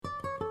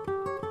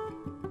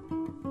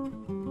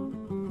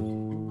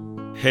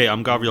Hey,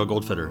 I'm Gavriel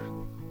Goldfeder.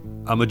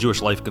 I'm a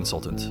Jewish life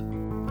consultant,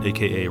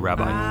 aka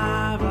Rabbi.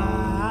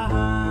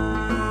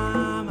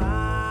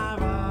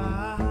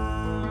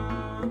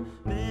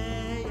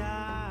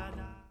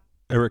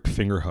 Eric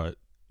Fingerhut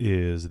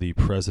is the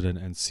president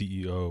and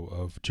CEO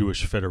of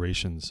Jewish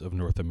Federations of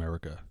North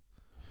America.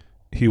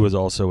 He was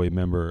also a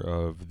member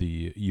of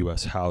the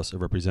U.S. House of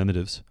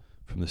Representatives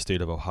from the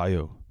state of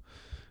Ohio.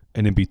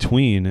 And in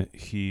between,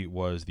 he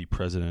was the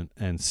president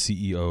and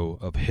CEO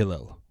of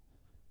Hillel.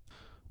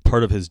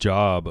 Part of his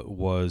job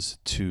was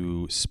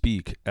to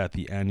speak at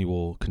the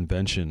annual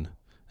convention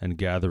and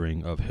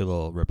gathering of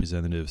Hillel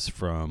representatives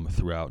from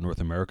throughout North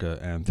America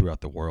and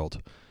throughout the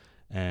world.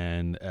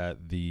 And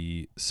at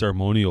the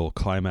ceremonial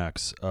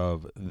climax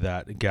of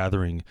that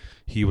gathering,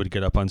 he would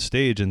get up on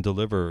stage and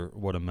deliver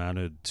what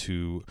amounted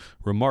to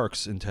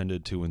remarks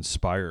intended to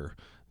inspire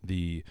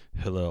the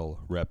Hillel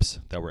reps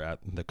that were at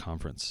the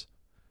conference.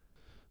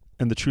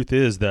 And the truth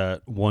is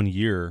that one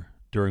year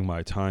during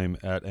my time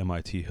at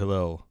MIT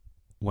Hillel,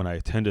 when I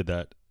attended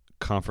that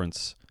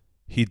conference,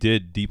 he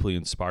did deeply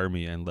inspire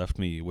me and left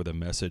me with a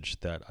message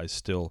that I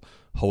still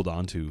hold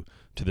on to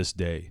this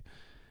day.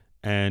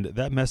 And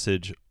that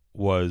message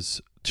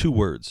was two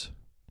words: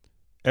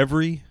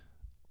 every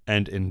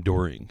and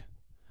enduring.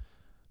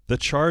 The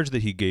charge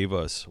that he gave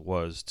us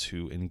was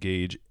to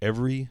engage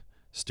every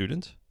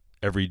student,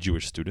 every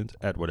Jewish student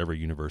at whatever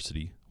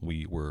university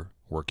we were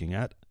working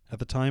at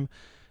the time,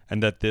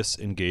 and that this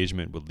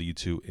engagement would lead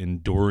to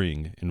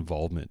enduring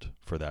involvement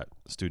for that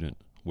student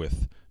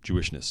with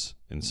Jewishness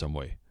in some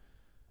way.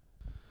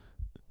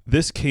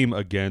 This came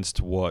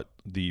against what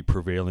the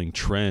prevailing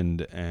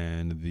trend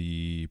and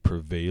the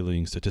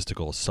prevailing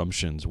statistical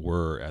assumptions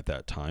were at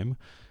that time,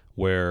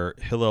 where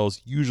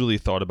Hillel's usually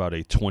thought about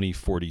a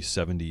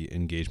 20-40-70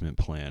 engagement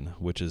plan,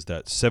 which is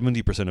that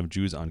 70% of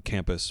Jews on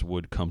campus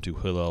would come to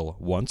Hillel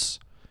once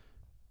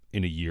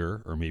in a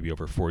year or maybe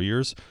over 4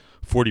 years,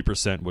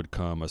 40% would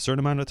come a certain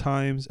amount of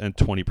times, and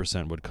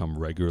 20% would come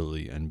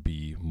regularly and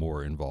be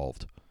more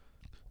involved.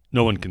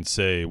 No one can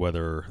say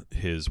whether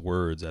his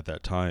words at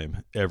that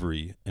time,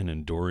 every and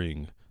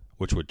enduring,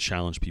 which would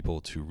challenge people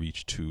to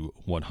reach to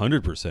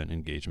 100%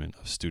 engagement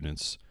of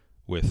students,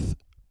 with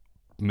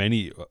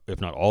many,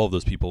 if not all of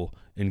those people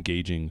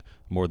engaging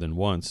more than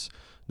once,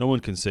 no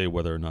one can say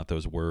whether or not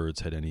those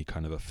words had any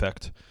kind of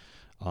effect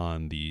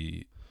on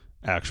the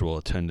actual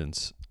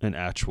attendance and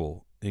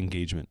actual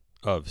engagement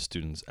of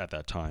students at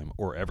that time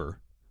or ever.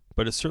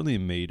 But it certainly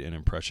made an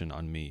impression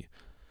on me.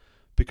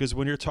 Because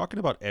when you're talking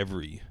about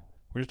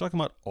when you're talking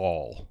about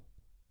all,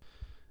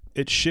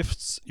 it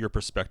shifts your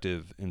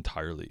perspective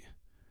entirely.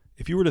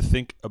 If you were to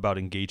think about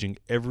engaging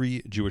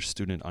every Jewish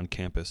student on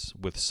campus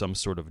with some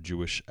sort of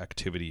Jewish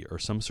activity or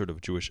some sort of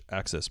Jewish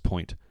access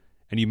point,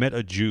 and you met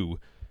a Jew,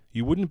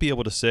 you wouldn't be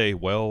able to say,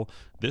 well,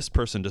 this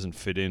person doesn't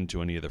fit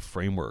into any of the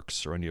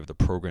frameworks or any of the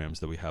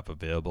programs that we have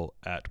available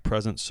at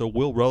present, so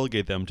we'll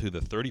relegate them to the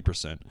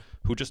 30%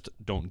 who just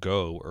don't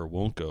go or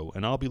won't go,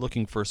 and I'll be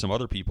looking for some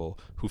other people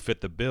who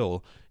fit the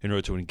bill in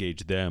order to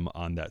engage them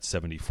on that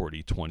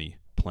 70-40-20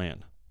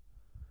 plan.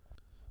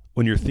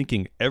 When you're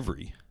thinking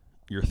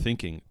you're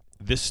thinking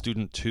this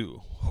student too,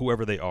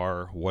 whoever they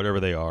are, whatever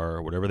they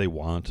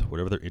want,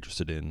 whatever they're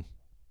interested in,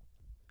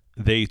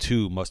 they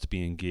too must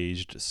be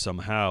engaged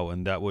somehow,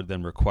 and that would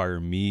then require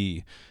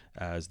me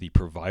as the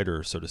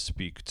provider, so to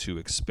speak, to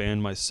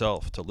expand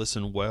myself, to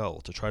listen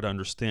well, to try to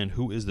understand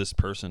who is this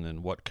person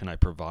and what can I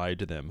provide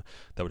to them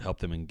that would help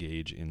them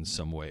engage in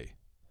some way.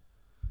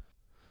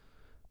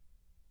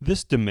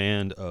 This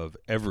demand of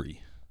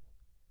every,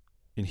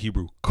 in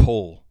Hebrew,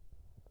 kol,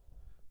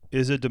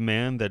 is a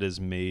demand that is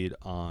made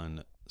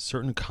on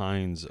certain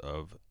kinds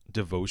of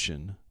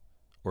devotion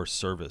or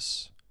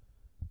service.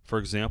 For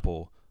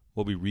example,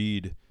 what we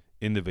read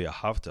in the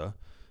Ve'ahavta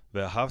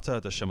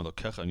et Hashem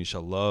Elokecha, and you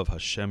shall love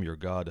Hashem your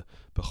God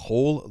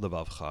b'chol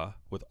levavcha,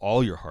 with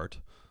all your heart,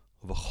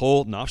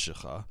 v'chol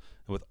nafshecha,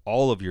 and with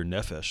all of your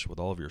nefesh, with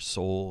all of your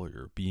soul or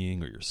your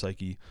being or your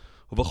psyche,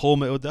 v'chol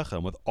me'odecha,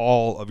 and with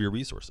all of your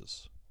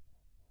resources.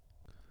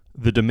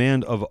 The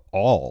demand of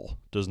all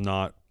does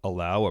not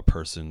allow a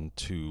person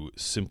to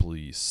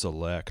simply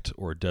select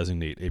or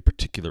designate a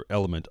particular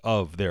element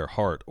of their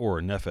heart or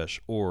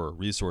nefesh or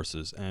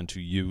resources and to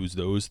use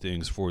those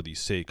things for the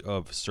sake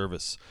of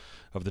service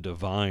of the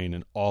divine,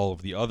 and all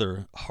of the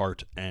other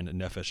heart and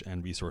nefesh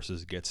and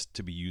resources gets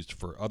to be used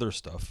for other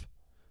stuff.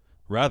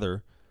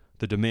 Rather,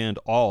 the demand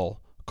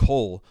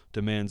kol,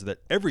 demands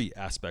that every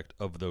aspect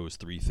of those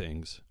three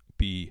things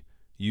be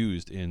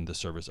used in the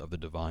service of the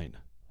divine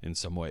in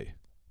some way.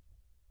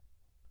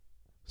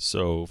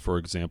 So, for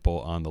example,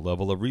 on the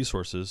level of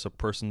resources, a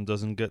person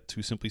doesn't get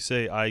to simply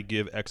say, I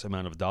give X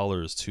amount of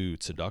dollars to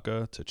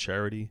tzedakah, to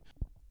charity,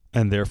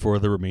 and therefore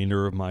the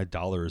remainder of my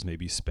dollars may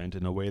be spent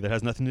in a way that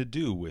has nothing to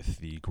do with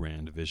the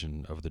grand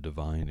vision of the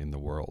divine in the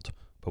world.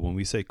 But when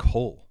we say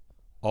kol,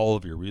 all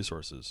of your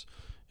resources,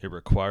 it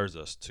requires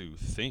us to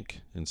think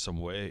in some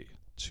way,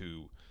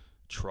 to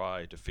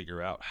try to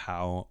figure out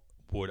how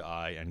would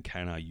I and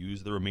can I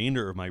use the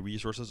remainder of my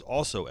resources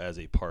also as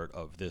a part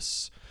of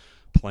this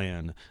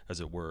plan, as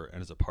it were,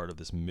 and as a part of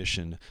this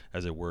mission,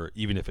 as it were,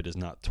 even if it is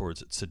not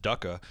towards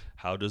tzedakah,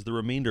 how does the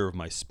remainder of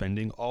my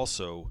spending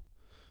also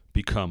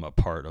become a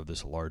part of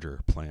this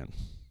larger plan?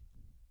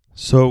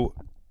 So,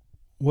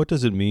 what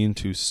does it mean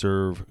to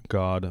serve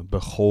God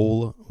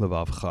bechol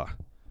levavcha?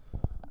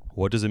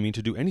 What does it mean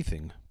to do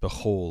anything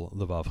bechol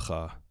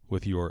levavcha,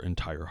 with your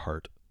entire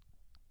heart?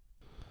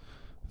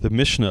 The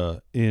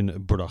Mishnah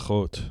in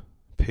Brachot,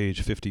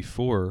 page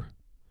 54,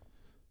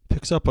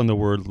 picks up on the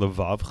word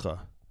levavcha,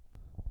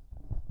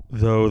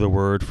 though the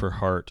word for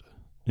heart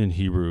in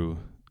Hebrew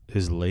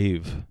is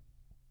lev.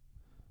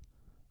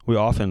 We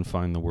often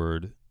find the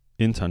word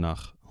in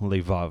Tanakh,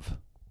 levav,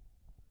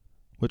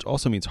 which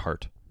also means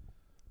heart.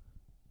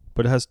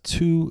 But it has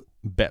two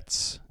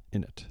bets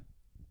in it,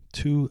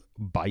 two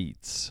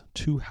bites,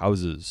 two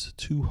houses,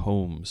 two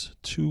homes,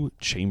 two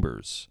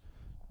chambers,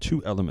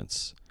 two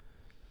elements.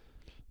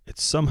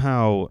 It's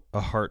somehow a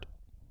heart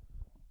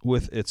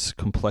with its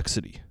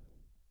complexity.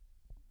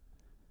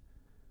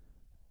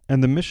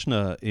 And the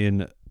Mishnah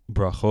in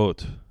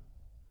Brachot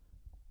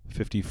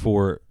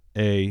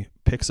 54a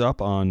picks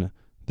up on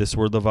this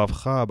word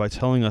levavcha by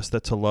telling us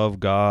that to love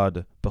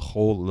God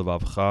bechol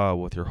levavcha,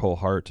 with your whole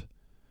heart,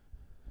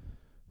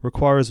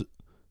 requires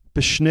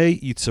b'shnei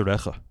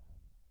yitzerecha,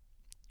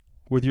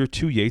 with your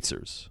two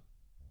yetzers,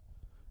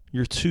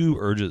 your two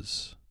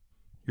urges,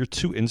 your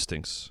two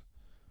instincts,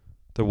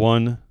 the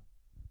one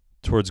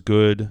towards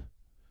good,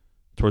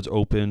 towards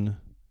open,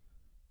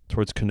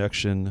 towards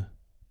connection,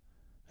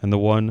 and the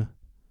one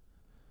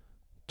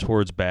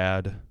towards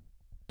bad,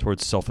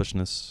 towards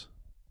selfishness,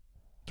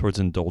 towards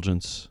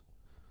indulgence,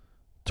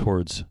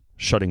 towards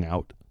shutting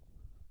out.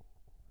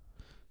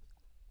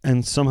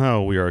 And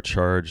somehow we are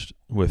charged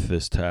with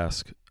this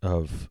task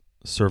of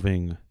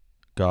serving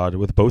God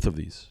with both of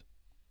these,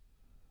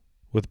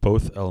 with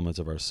both elements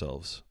of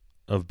ourselves,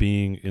 of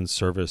being in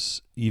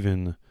service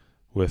even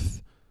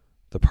with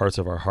the parts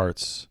of our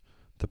hearts,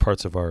 the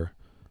parts of our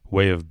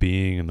way of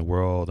being in the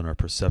world and our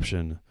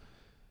perception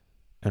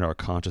and our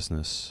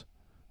consciousness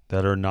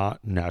that are not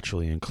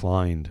naturally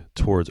inclined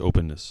towards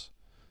openness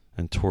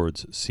and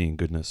towards seeing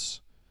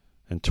goodness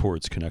and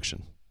towards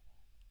connection.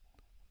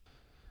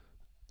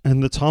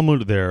 And the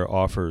Talmud there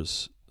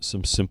offers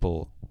some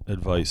simple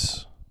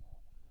advice.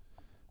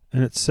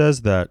 And it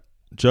says that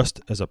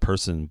just as a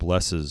person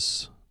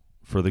blesses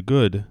for the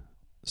good,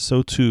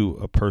 so too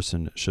a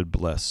person should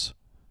bless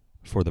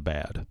for the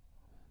bad.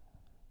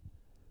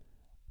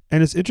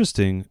 And it's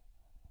interesting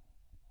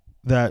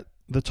that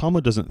the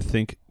Talmud doesn't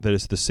think that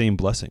it's the same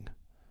blessing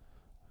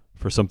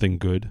for something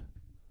good.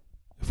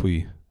 If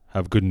we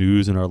have good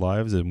news in our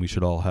lives, then we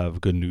should all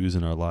have good news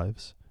in our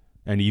lives.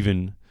 And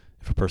even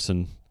if a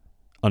person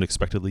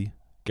unexpectedly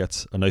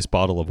gets a nice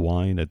bottle of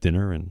wine at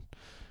dinner and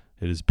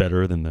it is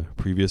better than the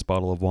previous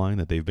bottle of wine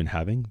that they've been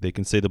having, they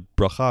can say the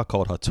bracha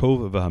called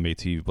Hatov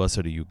v'Hametiv, blessed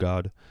are you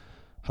God,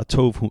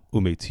 Hatov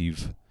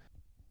u'Metiv,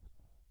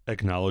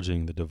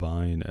 acknowledging the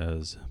divine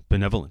as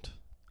benevolent,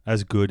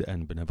 as good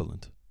and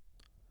benevolent.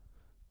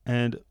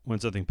 And when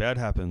something bad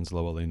happens,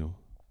 lo aleinu,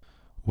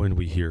 when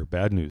we hear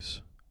bad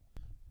news,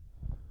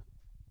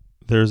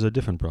 there's a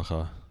different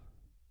bracha,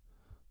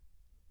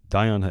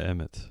 Dayan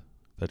ha'emet,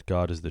 that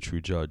God is the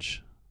true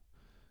judge,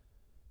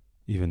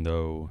 even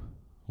though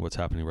what's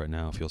happening right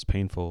now feels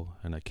painful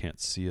and I can't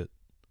see it.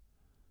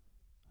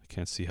 I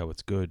can't see how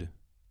it's good.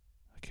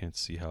 I can't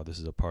see how this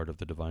is a part of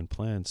the divine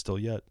plan still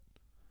yet.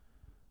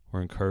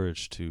 We're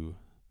encouraged to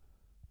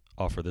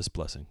offer this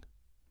blessing,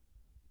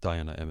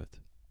 Dayan ha'emet.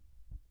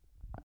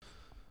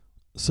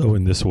 So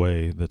in this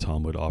way, the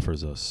Talmud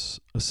offers us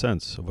a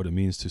sense of what it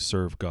means to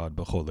serve God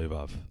b'chol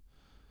levav,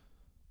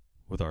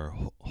 with our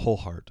whole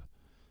heart.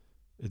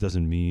 It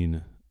doesn't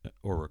mean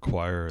or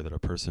require that a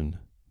person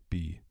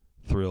be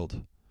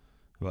thrilled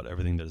about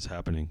everything that is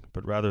happening,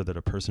 but rather that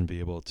a person be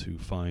able to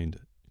find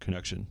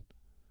connection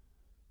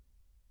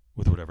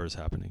with whatever is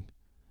happening.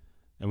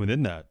 And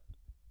within that,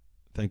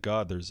 thank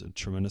God there's a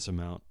tremendous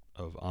amount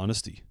of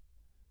honesty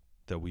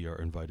that we are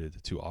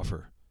invited to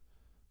offer.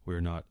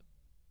 We're not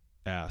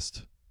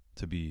asked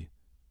to be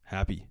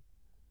happy,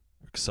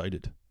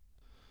 excited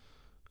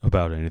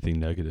about anything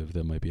negative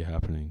that might be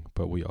happening,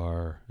 but we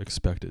are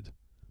expected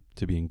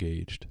to be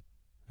engaged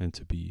and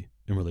to be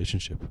in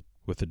relationship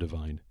with the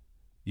divine,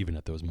 even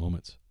at those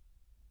moments.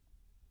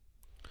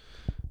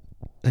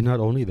 And not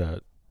only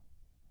that,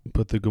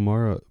 but the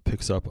Gemara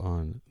picks up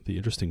on the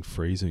interesting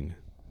phrasing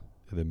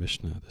of the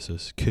Mishnah. This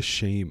is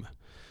kishem.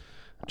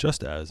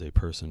 Just as a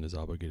person is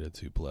obligated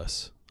to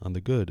bless on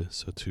the good,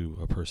 so too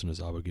a person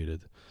is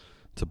obligated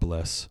to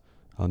bless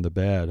on the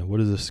bad. What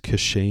is this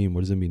kishem?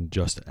 What does it mean,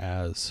 just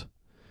as?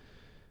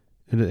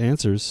 And it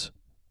answers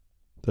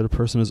that a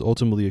person is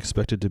ultimately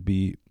expected to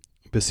be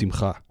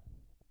besimcha,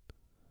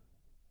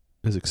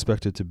 is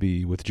expected to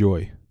be with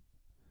joy,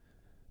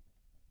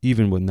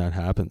 even when that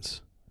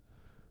happens.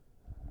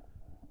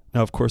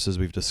 Now, of course, as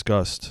we've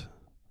discussed,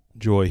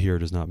 joy here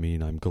does not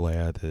mean I'm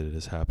glad that it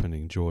is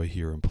happening. Joy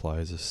here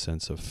implies a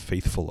sense of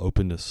faithful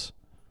openness,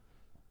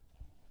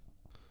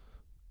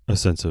 a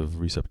sense of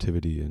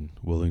receptivity and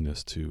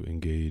willingness to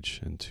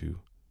engage and to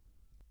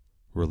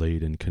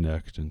relate and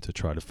connect and to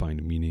try to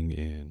find meaning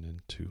in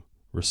and to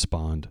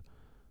respond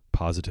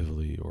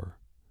positively or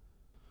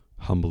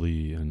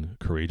humbly and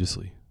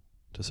courageously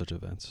to such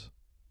events.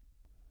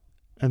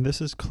 And this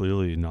is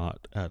clearly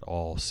not at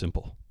all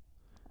simple.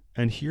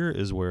 And here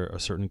is where a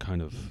certain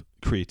kind of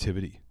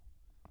creativity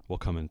will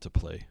come into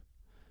play.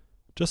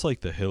 Just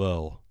like the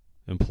Hillel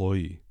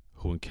employee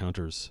who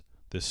encounters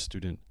this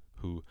student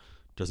who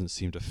doesn't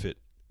seem to fit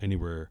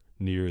anywhere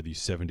near the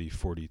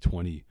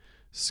 70-40-20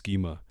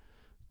 schema,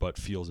 but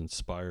feels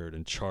inspired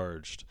and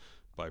charged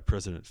by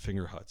President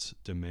Fingerhut's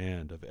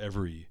demand of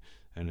every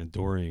and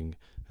enduring,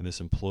 and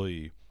this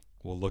employee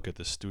will look at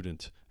the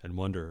student and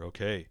wonder,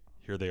 okay,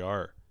 here they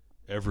are,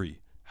 every.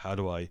 How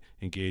do I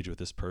engage with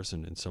this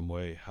person in some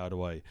way? How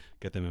do I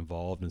get them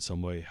involved in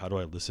some way? How do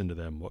I listen to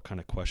them? What kind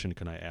of question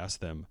can I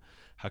ask them?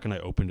 How can I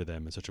open to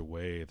them in such a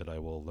way that I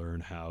will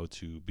learn how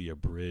to be a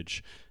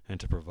bridge and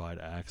to provide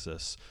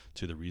access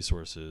to the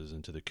resources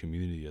and to the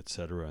community,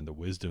 etc., and the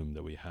wisdom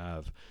that we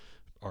have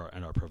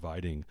and are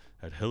providing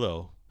at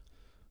Hillel?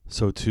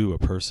 So too, a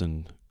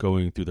person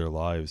going through their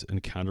lives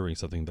encountering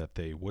something that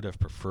they would have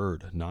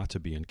preferred not to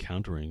be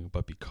encountering,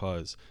 but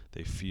because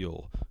they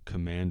feel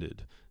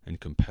commanded and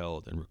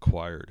compelled and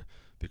required,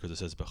 because it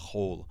says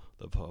bechol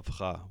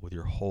levavcha, with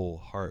your whole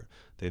heart,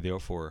 they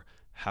therefore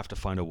have to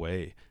find a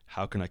way.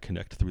 How can I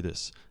connect through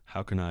this?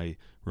 How can I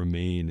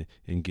remain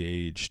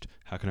engaged?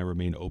 How can I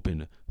remain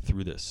open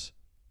through this?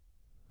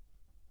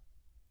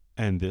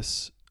 And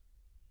this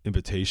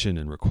invitation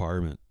and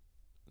requirement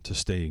to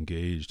stay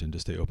engaged and to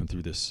stay open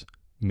through this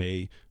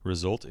may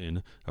result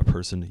in a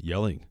person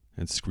yelling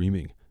and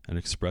screaming and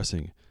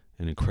expressing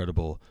an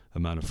incredible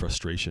amount of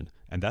frustration.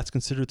 And that's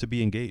considered to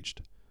be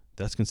engaged.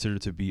 That's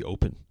considered to be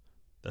open.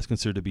 That's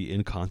considered to be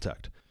in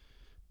contact.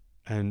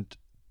 And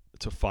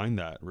to find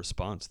that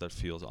response that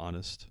feels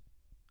honest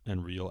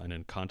and real and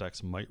in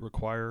context might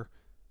require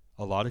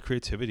a lot of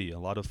creativity, a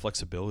lot of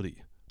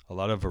flexibility, a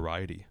lot of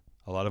variety,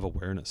 a lot of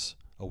awareness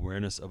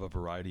of a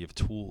variety of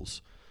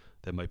tools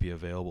that might be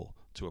available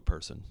to a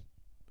person.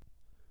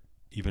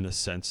 Even a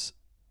sense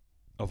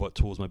of what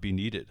tools might be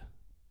needed.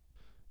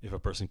 If a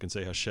person can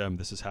say, Hashem,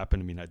 this has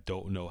happened to me and I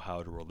don't know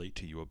how to relate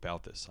to you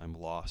about this. I'm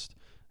lost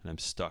and I'm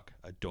stuck.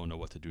 I don't know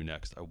what to do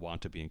next. I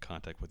want to be in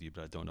contact with you,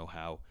 but I don't know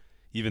how.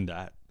 Even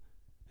that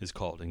is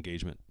called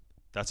engagement.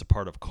 That's a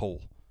part of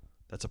kol.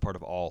 That's a part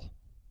of all.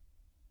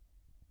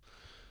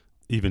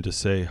 Even to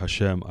say,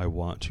 Hashem, I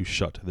want to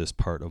shut this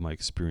part of my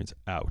experience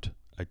out.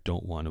 I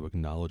don't want to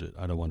acknowledge it.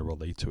 I don't want to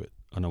relate to it.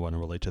 I don't want to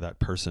relate to that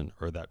person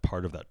or that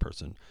part of that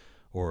person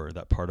or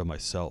that part of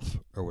myself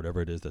or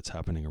whatever it is that's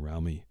happening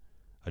around me.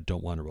 I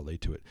don't want to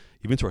relate to it.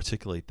 Even to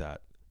articulate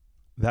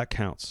that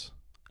counts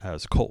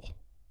as kol.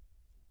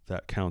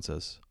 That counts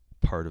as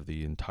part of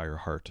the entire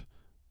heart.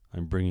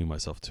 I'm bringing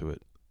myself to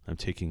it. I'm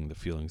taking the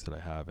feelings that I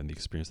have and the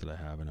experience that I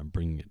have, and I'm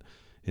bringing it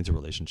into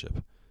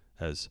relationship,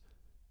 as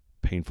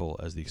painful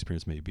as the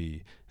experience may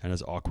be, and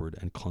as awkward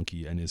and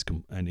clunky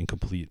and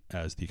incomplete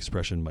as the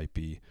expression might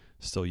be.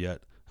 Still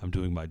yet, I'm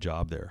doing my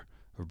job there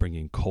of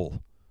bringing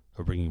kol,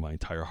 of bringing my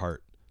entire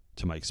heart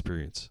to my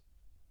experience.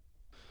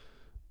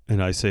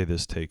 And I say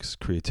this takes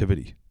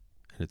creativity,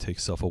 and it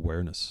takes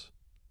self-awareness.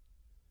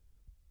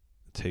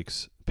 It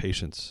takes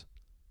patience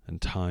and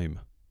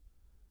time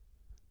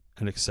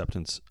and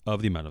acceptance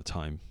of the amount of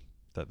time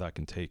that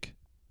can take.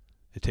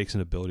 It takes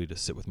an ability to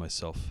sit with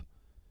myself,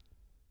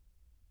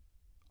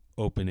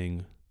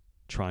 opening,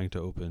 trying to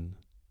open,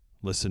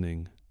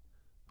 listening,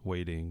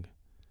 waiting,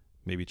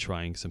 maybe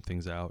trying some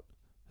things out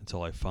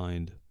until I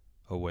find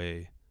a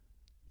way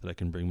that I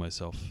can bring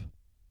myself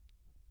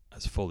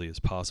as fully as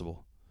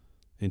possible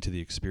into the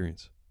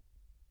experience.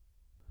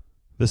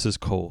 This is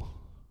kol.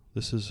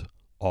 This is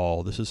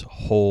all. This is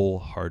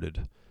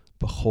wholehearted,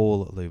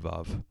 bechol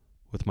levav,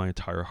 with my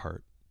entire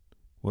heart.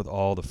 With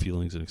all the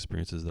feelings and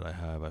experiences that I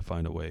have, I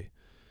find a way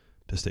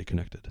to stay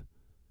connected.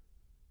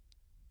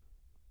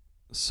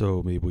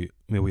 So may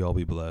we all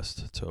be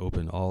blessed to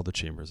open all the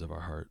chambers of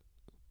our heart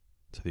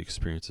to the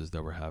experiences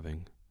that we're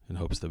having, in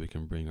hopes that we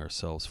can bring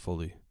ourselves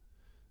fully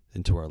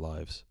into our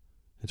lives,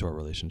 into our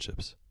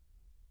relationships.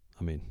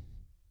 Amen.